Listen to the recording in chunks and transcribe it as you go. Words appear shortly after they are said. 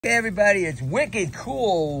Hey everybody, it's Wicked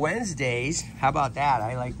Cool Wednesdays. How about that?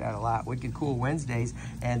 I like that a lot. Wicked Cool Wednesdays.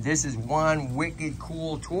 And this is one Wicked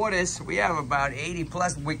Cool tortoise. We have about 80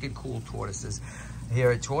 plus Wicked Cool tortoises here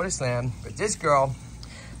at TortoiseLand. But this girl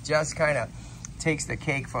just kind of takes the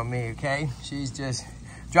cake from me, okay? She's just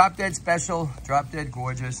drop dead special, drop dead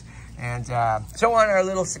gorgeous. And so on our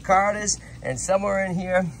little cicadas. And somewhere in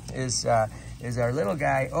here is our little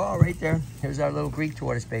guy. Oh, right there. Here's our little Greek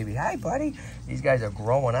tortoise baby. Hi, buddy. These guys are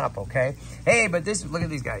growing up, okay? Hey, but look at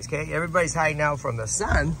these guys, okay? Everybody's hiding out from the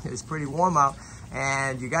sun. It's pretty warm out.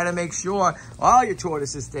 And you got to make sure all your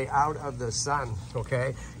tortoises stay out of the sun,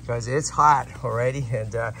 okay? Because it's hot already,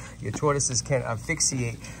 and your tortoises can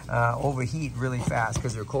asphyxiate, overheat really fast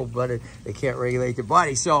because they're cold-blooded. They can't regulate their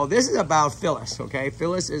body. So this is about PHYLLIS, okay?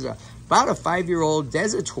 PHYLLIS is about a 5-year-old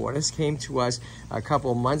desert tortoise, came to us a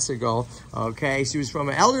couple months ago, okay? She was from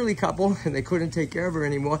an elderly couple, and they couldn't take care of her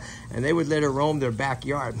anymore, and they would let her roam their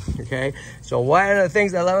backyard, okay? So one of the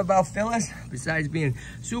things I love about PHYLLIS, besides being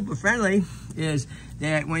super friendly, is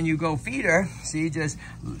that when you go feed her, she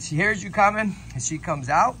hears you coming, and she comes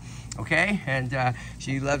out, okay? And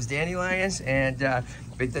she loves dandelions, and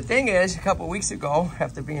but the thing is, a couple weeks ago,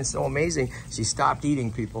 after being so amazing, she stopped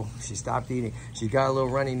eating, people. She stopped eating. She got a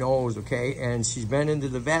little runny nose, okay? And she's been into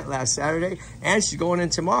the vet last Saturday, and she's going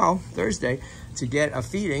in tomorrow, Thursday, to get a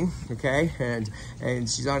feeding, okay? And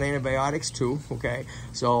she's on antibiotics too, okay?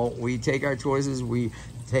 So we take our tortoises, we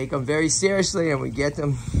take them very seriously, and we get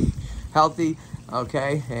them healthy,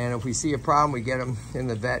 okay? And if we see a problem, we get them in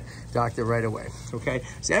the vet doctor right away, okay?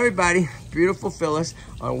 So everybody, beautiful PHYLLIS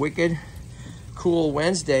on Wicked Cool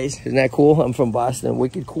Wednesdays. Isn't that cool? I'm from Boston.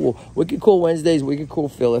 Wicked Cool Wednesdays, Wicked Cool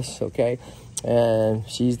PHYLLIS, okay? And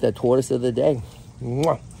she's the tortoise of the day.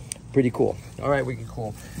 Mwah. Pretty cool. All right, Wicked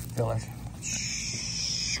Cool PHYLLIS.